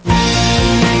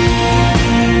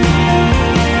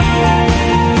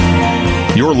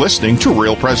You're listening to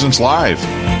Real Presence Live.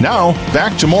 Now,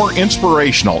 back to more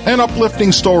inspirational and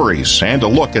uplifting stories and a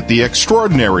look at the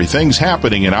extraordinary things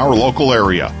happening in our local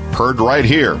area. Heard right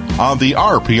here on the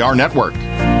RPR Network.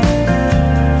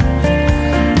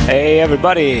 Hey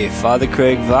everybody, Father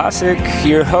Craig Vosick,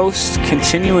 your host,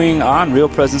 continuing on Real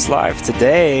Presence Live.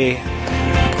 Today,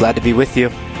 glad to be with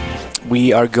you.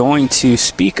 We are going to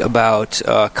speak about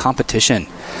competition.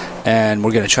 And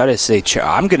we're going to try to stay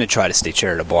I'm going to try to stay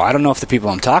charitable. I don't know if the people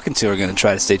I'm talking to are going to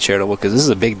try to stay charitable because this is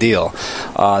a big deal.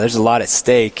 There's a lot at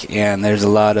stake, and there's a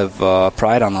lot of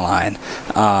pride on the line.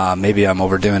 Maybe I'm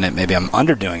overdoing it. Maybe I'm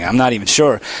underdoing it. I'm not even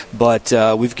sure. But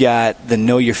we've got the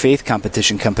Know Your Faith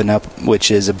competition coming up,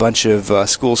 which is a bunch of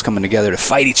schools coming together to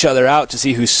fight each other out to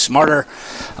see who's smarter.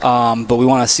 But we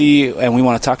want to see, and we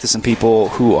want to talk to some people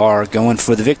who are going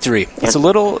for the victory. It's a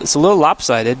little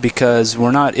lopsided because we're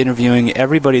not interviewing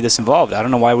everybody that's involved. I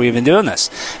don't know why we're even doing this.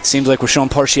 It seems like we're showing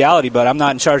partiality, but I'm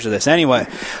not in charge of this. Anyway,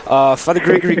 Father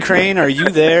Gregory Crane, are you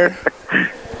there?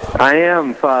 I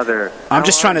am, Father. I'm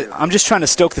just trying to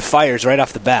stoke the fires right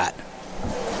off the bat.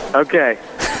 Okay.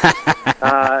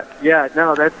 Yeah,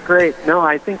 no, that's great. No,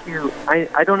 I think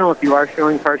I don't know if you are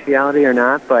showing partiality or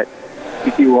not, but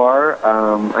if you are,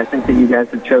 I think that you guys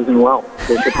have chosen well.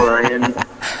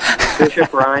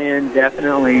 Bishop Ryan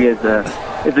definitely is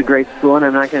a great school, and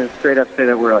I'm not going to straight up say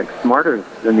that we're like smarter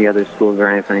than the other schools or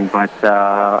anything, but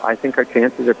I think our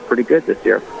chances are pretty good this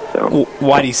year. So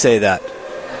why do you say that?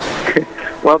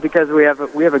 Well, because we have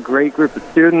a great group of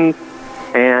students,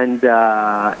 and we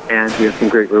have some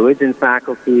great religion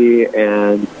faculty,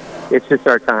 and it's just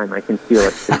our time. I can feel it.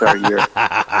 It's our year.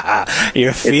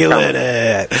 You're feeling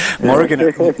it.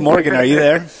 Morgan, are you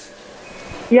there?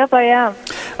 Yep, I am.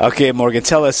 Okay, Morgan,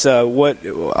 tell us how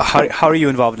are you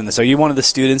involved in this? Are you one of the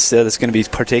students that's going to be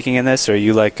partaking in this, or are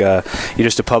you you're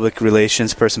just a public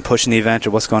relations person pushing the event,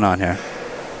 or what's going on here?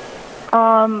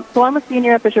 So I'm a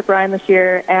senior at Bishop Ryan this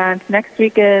year, and next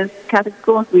week is Catholic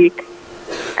Schools Week.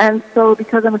 And so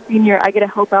because I'm a senior, I get to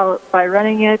help out by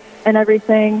running it and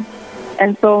everything.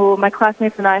 And so my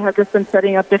classmates and I have just been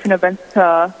setting up different events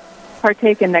to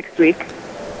partake in next week.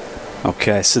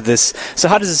 Okay, so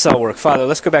how does this all work? Father,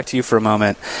 let's go back to you for a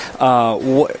moment.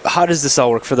 How does this all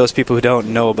work for those people who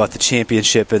don't know about the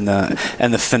championship and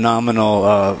the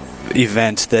phenomenal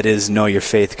event that is Know Your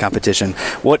Faith competition?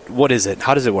 What is it?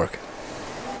 How does it work?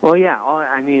 Well, yeah,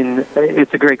 I mean,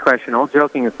 it's a great question. All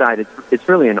joking aside, it's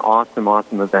really an awesome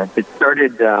event. It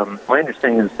started, my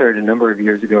understanding is it started a number of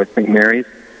years ago at St. Mary's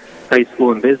High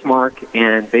School in Bismarck,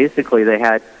 and basically they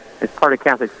had, as part of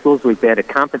Catholic Schools Week, they had a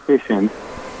competition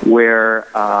where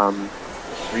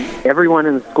everyone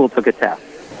in the school took a test.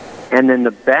 And then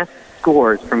the best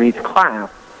scores from each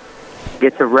class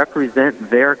get to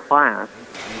represent their class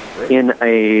in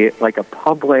a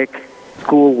public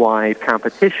school-wide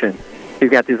competition. So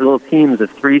you've got these little teams of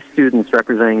 3 students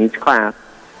representing each class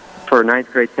for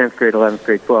 9th grade, 10th grade, 11th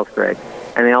grade, 12th grade.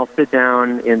 And they all sit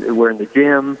down, we're in the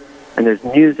gym, and there's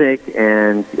music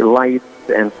and lights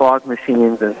and fog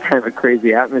machines, and it's kind of a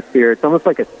crazy atmosphere. It's almost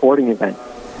like a sporting event.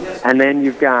 And then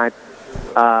you've got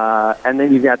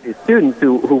these students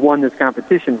who won this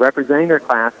competition representing their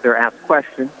class. They're asked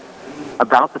questions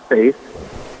about the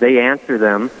faith. They answer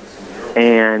them,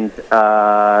 and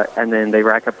then they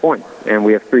rack up points. And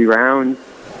we have 3 rounds.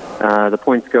 The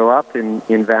points go up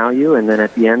in value, and then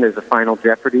at the end there's a final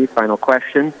Jeopardy, final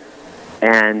question,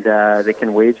 and they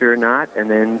can wager or not,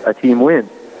 and then a team wins.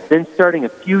 Then starting a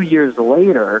few years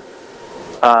later,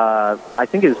 I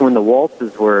think it was when the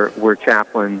Waltzes were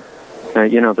chaplains,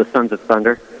 the Sons of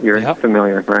Thunder. You're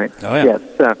familiar, right? Oh, yeah.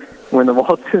 Yes. When the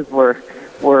Waltzes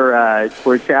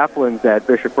were chaplains at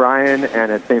Bishop Ryan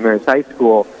and at St. Mary's High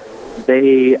School,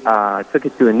 they took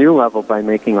it to a new level by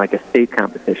making like a state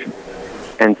competition.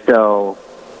 And so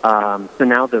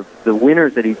now the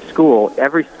winners at each school,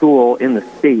 every school in the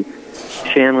state,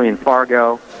 Shanley and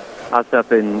Fargo, us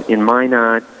up in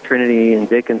Minot, Trinity and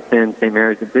Dickinson, St.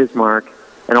 Mary's and Bismarck,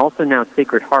 and also now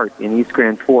Sacred Heart in East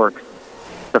Grand Forks.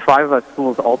 The 5 of us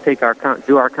schools all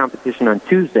do our competition on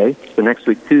Tuesday, so next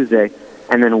week Tuesday,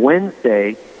 and then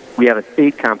Wednesday we have a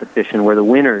state competition where the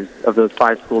winners of those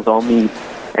 5 schools all meet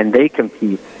and they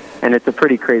compete, and it's a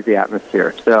pretty crazy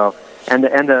atmosphere. So, and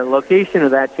the location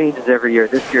of that changes every year.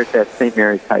 This year it's at St.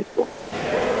 Mary's High School.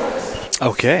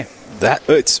 Okay,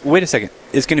 wait a second.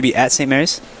 It's going to be at St.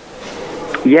 Mary's?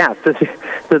 Yeah.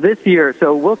 So this year,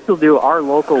 we'll still do our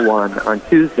local one on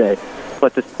Tuesday,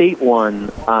 but the state one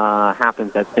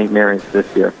happens at St. Mary's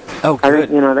this year. Oh, good.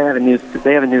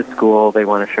 They have a new school. They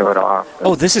want to show it off.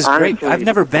 Oh, this is great. I've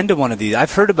never been to one of these.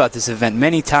 I've heard about this event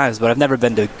many times, but I've never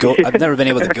been able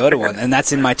to go to one, and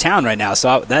that's in my town right now.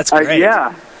 So that's great.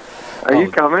 Yeah. Are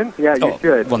you coming? Yeah, you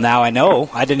should. Well, now I know.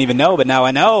 I didn't even know, but now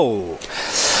I know.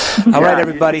 All right,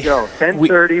 everybody. Go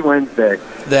 10:30 Wednesday.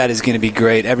 That is going to be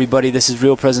great. Everybody, this is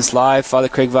Real Presence Live. Father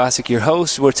Craig Vosick, your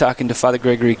host. We're talking to Father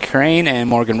Gregory Crane and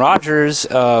Morgan Rogers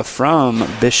from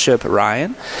Bishop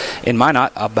Ryan in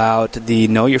Minot about the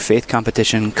Know Your Faith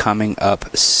competition coming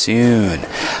up soon.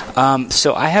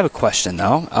 So I have a question,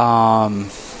 though.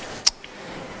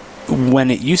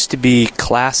 When it used to be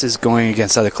classes going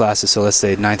against other classes, so let's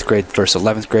say 9th grade versus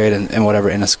 11th grade and whatever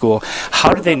in a school,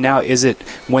 how do they now, is it,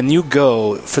 when you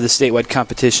go for the statewide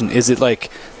competition, is it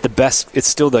like the best, it's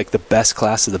still like the best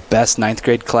class of the best 9th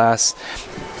grade class?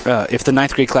 If the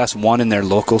 9th grade class won in their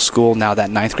local school, now that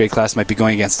 9th grade class might be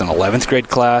going against an 11th grade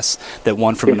class that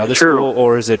won from another school,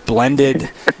 or is it blended?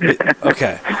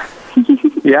 Okay.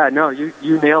 Yeah, no, you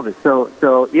nailed it.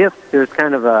 So if there's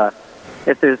kind of a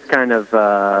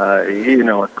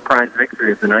surprise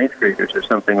victory of the 9th graders or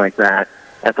something like that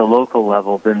at the local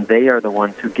level, then they are the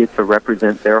ones who get to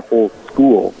represent their whole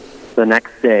school the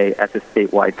next day at the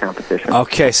statewide competition.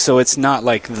 Okay, so it's not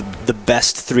like the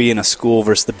best 3 in a school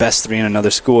versus the best 3 in another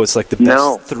school. It's like the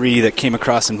best 3 that came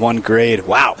across in one grade.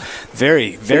 Wow.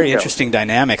 Very, very interesting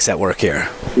dynamics at work here.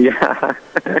 Yeah.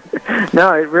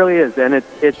 No, it really is. And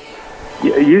it's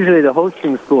usually the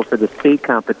hosting school for the state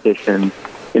competition.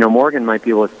 Morgan might be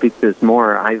able to speak to this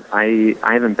more. I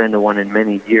haven't been to one in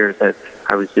many years.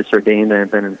 I was just ordained and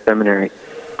I've been in seminary.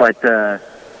 But the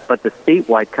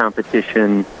statewide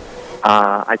competition,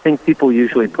 I think people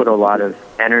usually put a lot of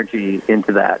energy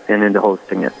into that and into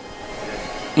hosting it.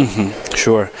 Mm-hmm.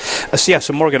 Sure.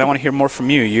 So Morgan, I want to hear more from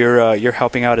you. You're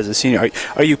helping out as a senior.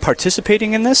 Are you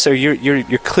participating in this, or you're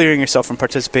clearing yourself from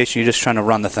participation? You're just trying to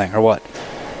run the thing, or what?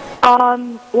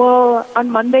 Well,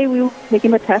 on Monday we will be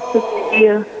taking a test to see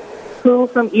who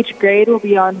from each grade will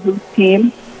be on whose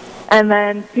team. And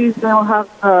then Tuesday we'll have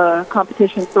a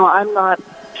competition, so I'm not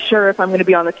sure if I'm going to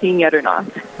be on the team yet or not.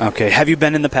 Okay. Have you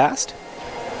been in the past?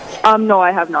 No,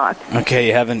 I have not. Okay,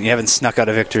 you haven't snuck out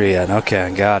a victory yet. Okay, I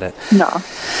got it. No.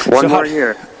 One more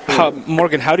year.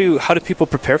 Morgan, how do people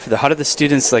prepare for that? How do the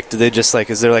students, do they just,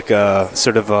 is there a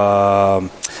sort of a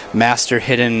master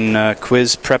hidden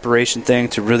quiz preparation thing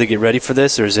to really get ready for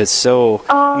this? Or is it so,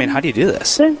 how do you do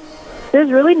this? There's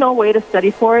really no way to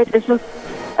study for it. It's just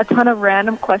a ton of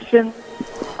random questions.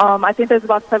 I think there's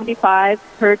about 75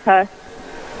 per test.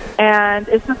 And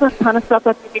it's just a ton of stuff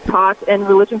that can be taught in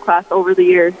religion class over the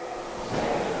years.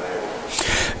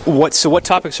 What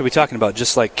topics are we talking about?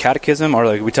 Just like catechism, or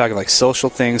are we talking like social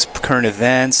things, current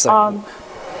events?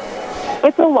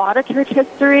 It's a lot of church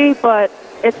history, but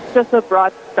it's just a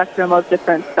broad spectrum of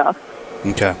different stuff.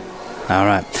 Okay. All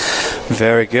right.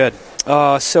 Very good.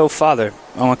 So, Father,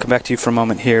 I want to come back to you for a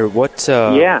moment here. What's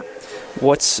going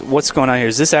on here?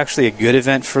 Is this actually a good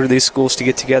event for these schools to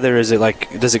get together? Is it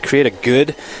does it create a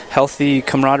good, healthy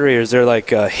camaraderie, or is there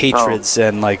hatreds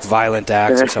and violent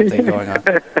acts or something going on?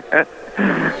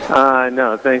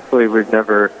 No, thankfully we've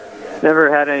never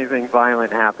had anything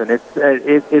violent happen. It's a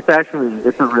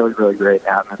really, really great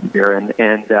atmosphere, and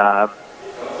it's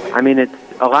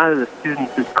a lot of the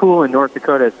students. It's cool in North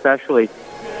Dakota, especially.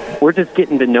 We're just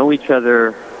getting to know each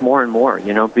other more and more.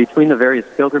 Between the various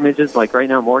pilgrimages. Like right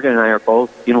now, Morgan and I are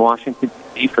both in Washington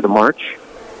D.C. for the march.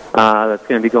 That's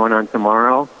going to be going on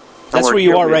tomorrow. That's where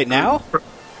you are right now.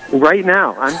 Right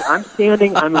now, I'm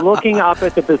standing. I'm looking up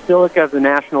at the Basilica of the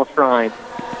National Shrine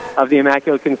of the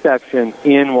Immaculate Conception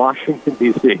in Washington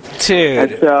D.C. Dude,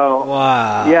 and so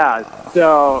wow, yeah.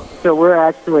 So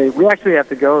we actually have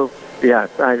to go. Yeah,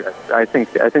 I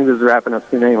think this is wrapping up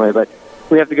soon anyway, but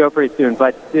we have to go pretty soon.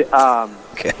 But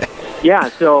okay. Yeah,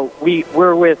 so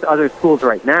we're with other schools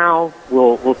right now.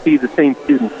 We'll see the same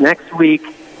students next week.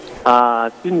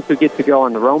 Students who get to go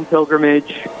on the Rome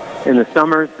pilgrimage in the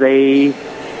summers, they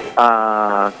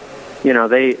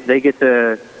get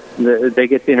to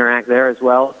interact there as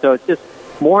well. So it's just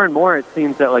more and more. It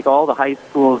seems that all the high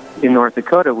schools in North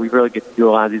Dakota, we really get to do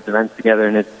a lot of these events together,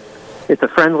 and it's a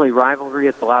friendly rivalry.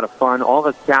 It's a lot of fun. All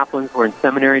of us chaplains were in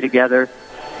seminary together,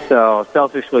 so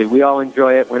selfishly we all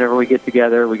enjoy it. Whenever we get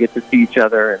together, we get to see each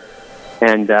other,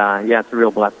 and it's a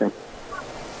real blessing.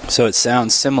 So it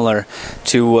sounds similar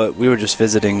to what we were just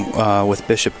visiting with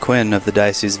Bishop Quinn of the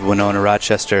Diocese of Winona,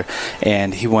 Rochester,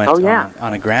 and he went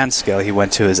on a grand scale. He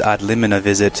went to his Ad Limina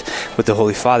visit with the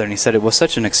Holy Father, and he said it was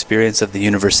such an experience of the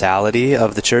universality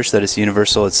of the Church, that it's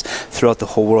universal, it's throughout the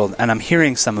whole world. And I'm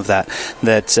hearing some of that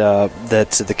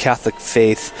the Catholic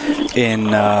faith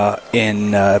in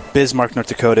Bismarck, North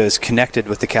Dakota is connected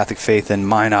with the Catholic faith in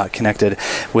Minot, connected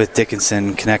with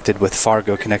Dickinson, connected with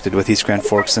Fargo, connected with East Grand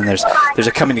Forks, and there's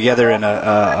a coming together in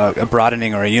a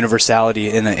broadening or a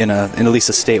universality in at least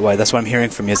a statewide. That's what I'm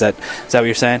hearing from you. Is that what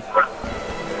you're saying?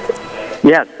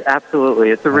 Yes,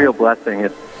 absolutely. It's a real blessing.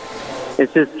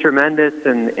 It's just tremendous,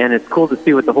 and it's cool to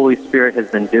see what the Holy Spirit has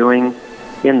been doing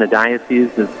in the diocese,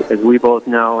 as we both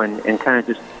know, and kind of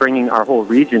just bringing our whole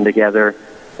region together,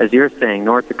 as you're saying,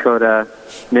 North Dakota,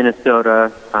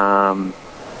 Minnesota,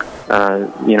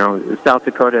 South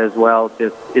Dakota as well.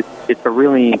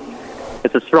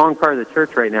 It's a strong part of the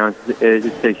church right now.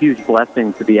 It's a huge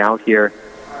blessing to be out here,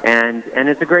 and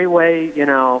it's a great way.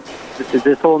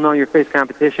 This whole Know Your Faith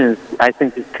competition is, I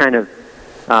think, is kind of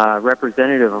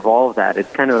representative of all of that.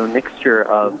 It's kind of a mixture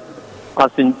of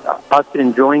us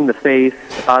enjoying the faith,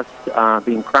 us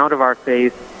being proud of our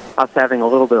faith, us having a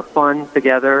little bit of fun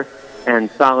together,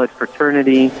 and solid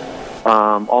fraternity,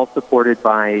 all supported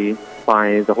by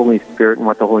the Holy Spirit and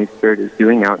what the Holy Spirit is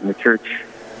doing out in the church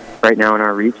right now in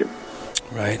our region.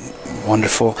 Right.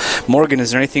 Wonderful. Morgan,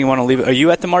 is there anything you want to leave? Are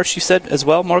you at the march, you said, as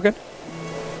well, Morgan?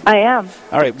 I am.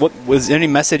 All right. What was there any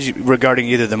message regarding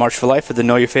either the March for Life or the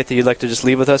Know Your Faith that you'd like to just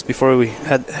leave with us before we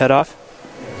head off?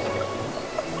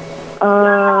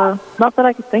 Not that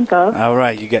I could think of. All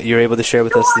right. You're able to share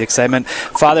with us the excitement.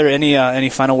 Father, any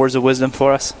final words of wisdom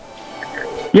for us?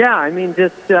 Yeah, I mean,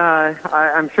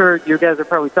 I'm sure you guys are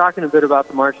probably talking a bit about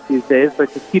the March these days,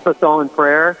 but just keep us all in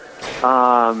prayer.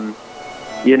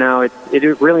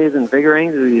 It really is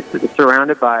invigorating to be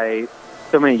surrounded by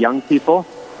so many young people,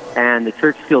 and the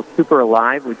church feels super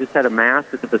alive. We just had a Mass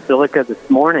at the Basilica this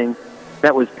morning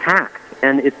that was packed,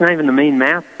 and it's not even the main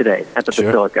Mass today at the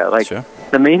Basilica.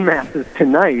 The main Mass is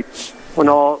tonight when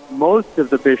most of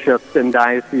the bishops and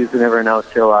dioceses and everyone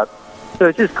else show up. So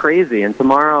it's just crazy. And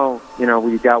tomorrow,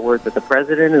 we got word that the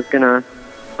president is going to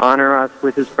honor us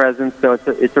with his presence. So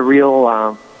it's a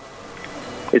real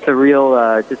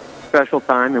just special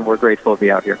time, and we're grateful to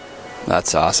be out here.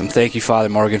 That's awesome. Thank you, Father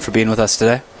Morgan, for being with us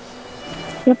today.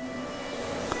 Yep.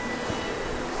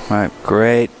 All right,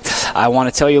 great. I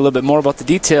want to tell you a little bit more about the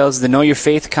details. The Know Your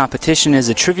Faith competition is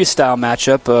a trivia-style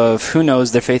matchup of who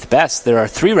knows their faith best. There are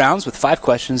 3 rounds with 5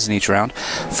 questions in each round,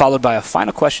 followed by a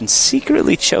final question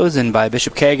secretly chosen by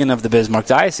Bishop Kagan of the Bismarck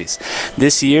Diocese.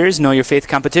 This year's Know Your Faith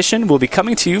competition will be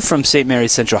coming to you from St.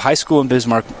 Mary's Central High School in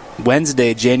Bismarck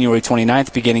Wednesday, January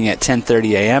 29th, beginning at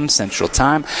 10:30 a.m. Central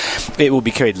Time. It will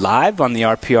be carried live on the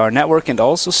RPR network and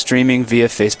also streaming via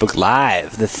Facebook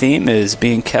Live. The theme is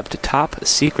being kept top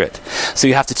secret. So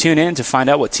you have to tune in to find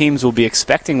out what teams will be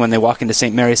expecting when they walk into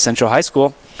St. Mary's Central High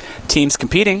School. Teams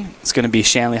competing, it's going to be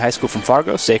Shanley High School from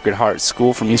Fargo, Sacred Heart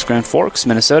School from East Grand Forks,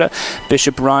 Minnesota,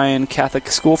 Bishop Ryan Catholic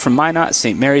School from Minot,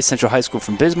 St. Mary's Central High School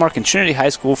from Bismarck, and Trinity High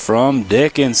School from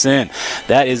Dickinson.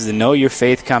 That is the Know Your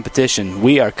Faith competition.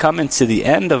 We are coming to the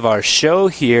end of our show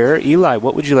here. Eli,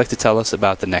 what would you like to tell us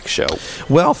about the next show?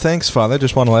 Well, thanks, Father.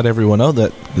 Just want to let everyone know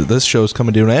that this show is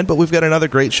coming to an end, but we've got another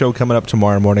great show coming up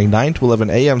tomorrow morning, 9 to 11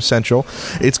 a.m. Central.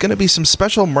 It's going to be some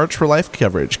special March for Life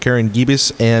coverage. Karen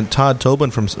Giebes and Todd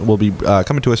Tobin will be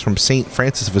coming to us from St.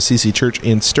 Francis of Assisi Church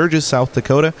in Sturgis, South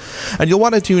Dakota. And you'll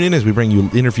want to tune in as we bring you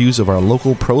interviews of our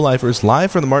local pro-lifers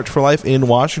live from the March for Life in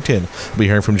Washington. We'll be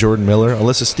hearing from Jordan Miller,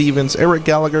 Alyssa Stevens, Eric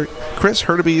Gallagher, Chris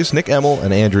Hurtubise, Nick Emmel,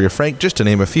 and Andrea Frank, just to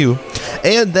name a few.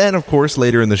 And then, of course,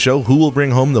 later in the show, who will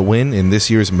bring home the win in this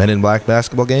year's Men in Black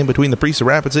basketball game between the Priests of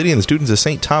Rapid City and the students of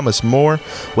St. Thomas More?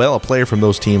 Well, a player from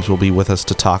those teams will be with us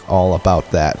to talk all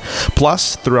about that.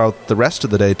 Plus, throughout the rest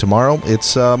of the day tomorrow,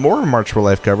 it's more March for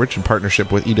Life coverage in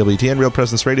partnership with EWTN. Real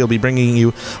Presence Radio will be bringing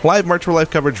you live March for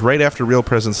Life coverage right after Real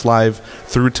Presence Live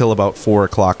through till about 4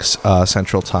 o'clock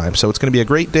Central Time. So it's going to be a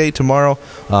great day tomorrow,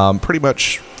 pretty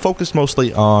much focused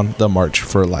mostly on the March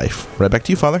for Life. Right back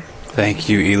to you, Father. Thank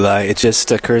you, Eli. It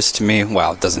just occurs to me,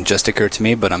 well, it doesn't just occur to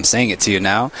me, but I'm saying it to you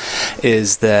now,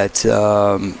 is that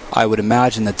I would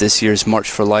imagine that this year's March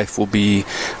for Life will be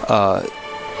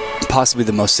possibly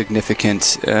the most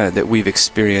significant that we've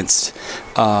experienced,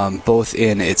 both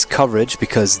in its coverage,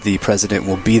 because the president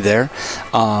will be there,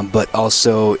 but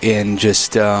also in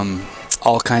just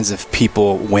all kinds of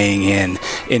people weighing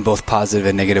in both positive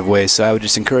and negative ways. So I would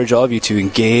just encourage all of you to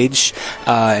engage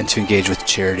and to engage with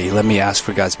charity. Let me ask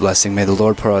for God's blessing. May the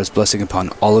Lord pour out His blessing upon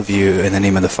all of you in the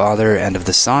name of the Father and of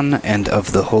the Son and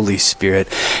of the Holy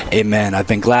Spirit. Amen. I've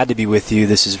been glad to be with you.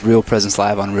 This is Real Presence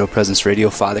Live on Real Presence Radio.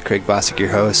 Father Craig Vosick, your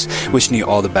host. Wishing you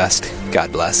all the best.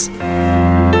 God bless.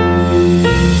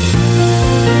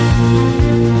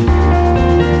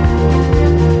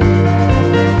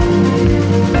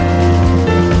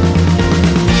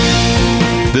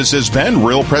 This has been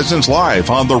Real Presence Live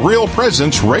on the Real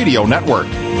Presence Radio Network.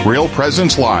 Real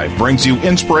Presence Live brings you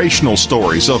inspirational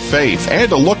stories of faith and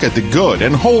a look at the good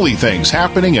and holy things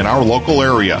happening in our local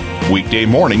area. Weekday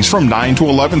mornings from 9 to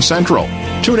 11 Central.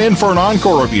 Tune in for an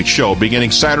encore of each show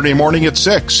beginning Saturday morning at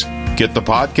 6. Get the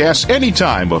podcast any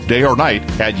time of day or night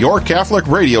at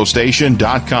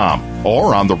yourcatholicradiostation.com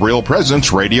or on the Real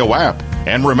Presence Radio app.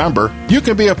 And remember, you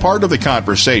can be a part of the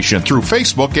conversation through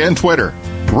Facebook and Twitter.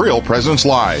 Real Presence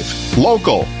Live.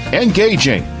 Local,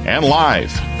 engaging, and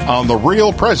live on the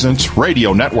Real Presence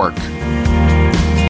Radio Network.